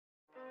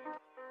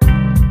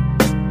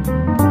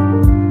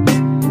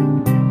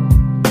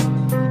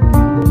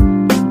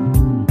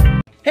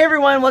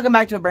everyone, welcome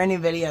back to a brand new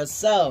video.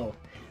 So,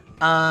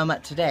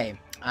 today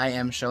I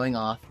am showing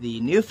off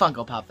the new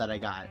Funko Pop that I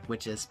got,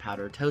 which is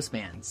Powder Toast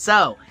Man.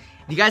 So,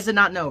 if you guys did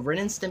not know, Ren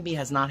and Stimpy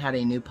has not had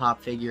a new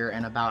pop figure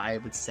in about, I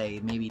would say,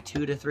 maybe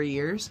 2 to 3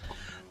 years.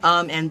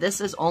 And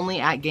this is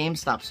only at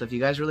GameStop, so if you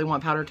guys really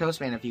want Powder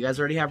Toast Man, if you guys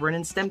already have Ren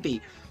and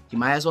Stimpy, you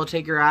might as well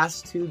take your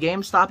ass to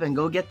GameStop and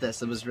go get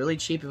this. It was really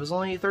cheap. It was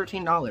only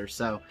 $13,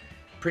 so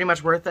pretty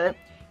much worth it.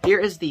 Here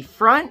is the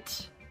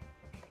front.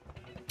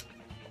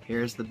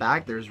 Here's the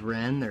back. There's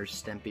Ren. There's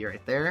Stimpy right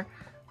there.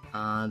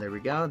 There we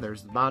go.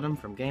 There's the bottom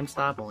from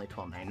GameStop. Only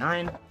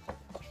 $12.99.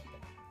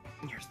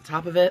 Here's the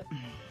top of it.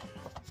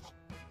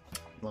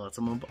 Well, let's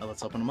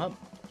open them up.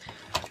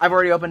 I've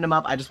already opened them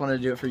up. I just wanted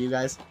to do it for you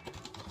guys,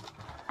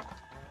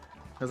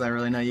 because I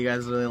really know you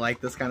guys really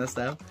like this kind of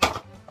stuff.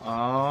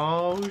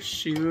 Oh,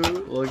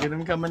 shoot. Look at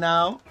him coming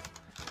out.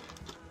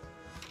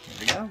 Here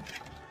we go.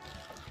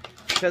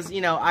 Because,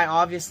 you know, I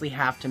obviously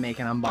have to make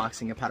an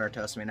unboxing of Powder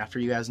Toast Man after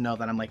you guys know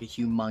that I'm like a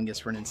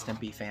humongous Ren and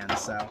Stimpy fan.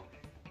 So,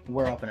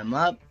 we're opening them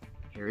up.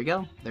 Here we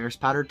go. There's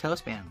Powder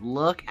Toast Man.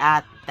 Look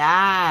at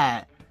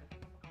that.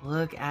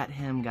 Look at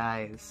him,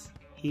 guys.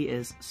 He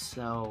is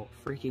so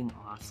freaking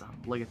awesome.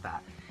 Look at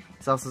that.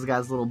 He's also got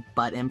his little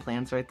butt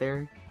implants right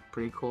there.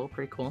 Pretty cool,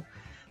 pretty cool.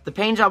 The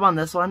paint job on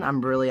this one,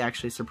 I'm really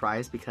actually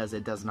surprised because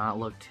it does not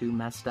look too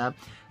messed up.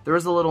 There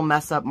was a little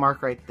mess up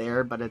mark right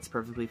there, but it's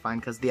perfectly fine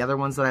because the other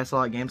ones that I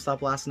saw at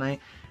GameStop last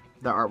night,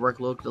 the artwork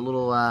looked a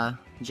little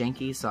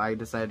janky, so I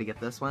decided to get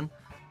this one.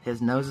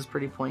 His nose is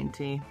pretty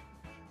pointy.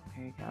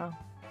 There you go.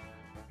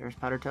 There's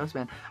Powder Toast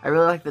Man. I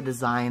really like the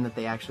design that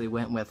they actually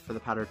went with for the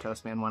Powder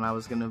Toast Man one. I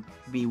was going to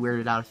be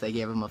weirded out if they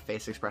gave him a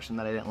face expression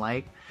that I didn't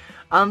like.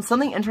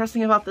 Something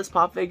interesting about this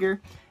pop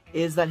figure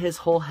is that his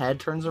whole head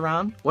turns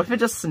around. What if it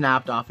just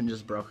snapped off and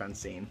just broke on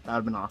scene? That would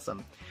have been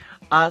awesome.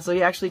 So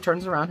he actually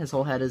turns around. His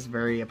whole head is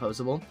very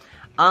opposable.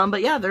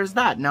 But yeah, there's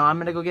that. Now I'm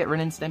going to go get Ren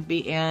and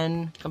Stimpy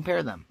and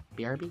compare them.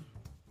 BRB.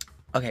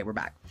 Okay, we're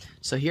back.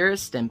 So here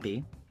is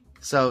Stimpy.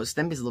 So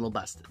Stimpy's a little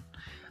busted.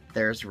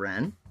 There's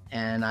Ren.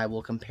 And I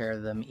will compare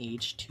them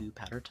each to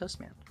Powder Toast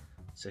Man.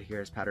 So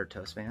here's Powder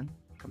Toast Man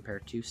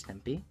compared to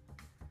Stimpy.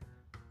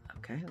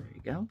 Okay, there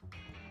you go.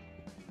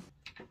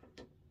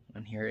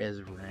 And here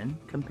is Ren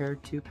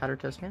compared to Powder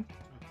Toast Man.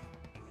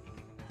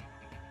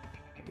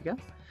 There you go.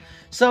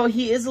 So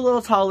he is a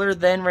little taller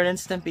than Ren and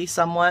Stimpy,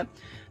 somewhat.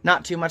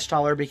 Not too much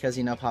taller because,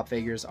 you know, pop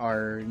figures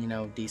are, you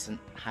know, decent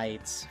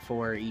heights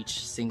for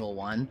each single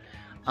one.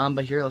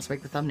 But here, let's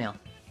make the thumbnail.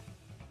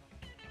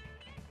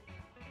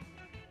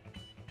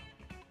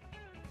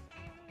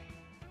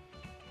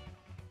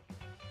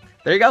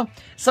 There you go.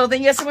 So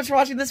thank you guys so much for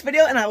watching this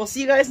video, and I will see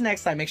you guys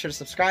next time. Make sure to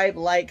subscribe,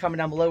 like, comment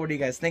down below. What do you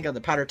guys think of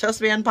the Powder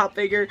Toast Man pop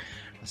figure?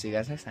 I'll see you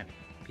guys next time.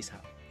 Peace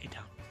out. Get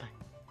down.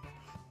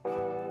 Bye.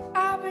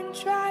 I've been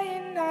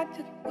trying not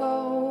to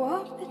go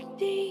off the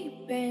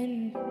deep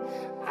end.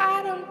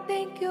 I don't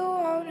think you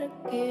wanna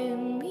give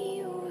me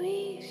a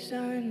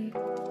reason.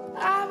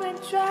 I've been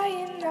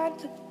trying not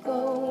to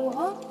go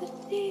off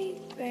the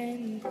deep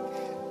end.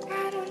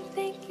 I don't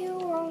think you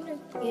wanna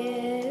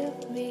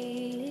give me.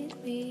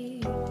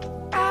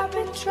 I've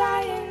been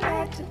trying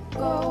not to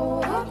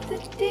go off the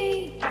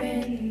deep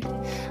end.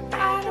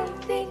 I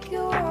don't think you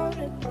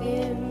wanna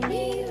give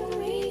me a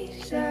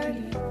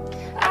reason.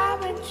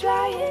 I've been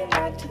trying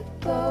not to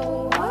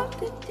go off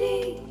the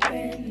deep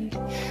end.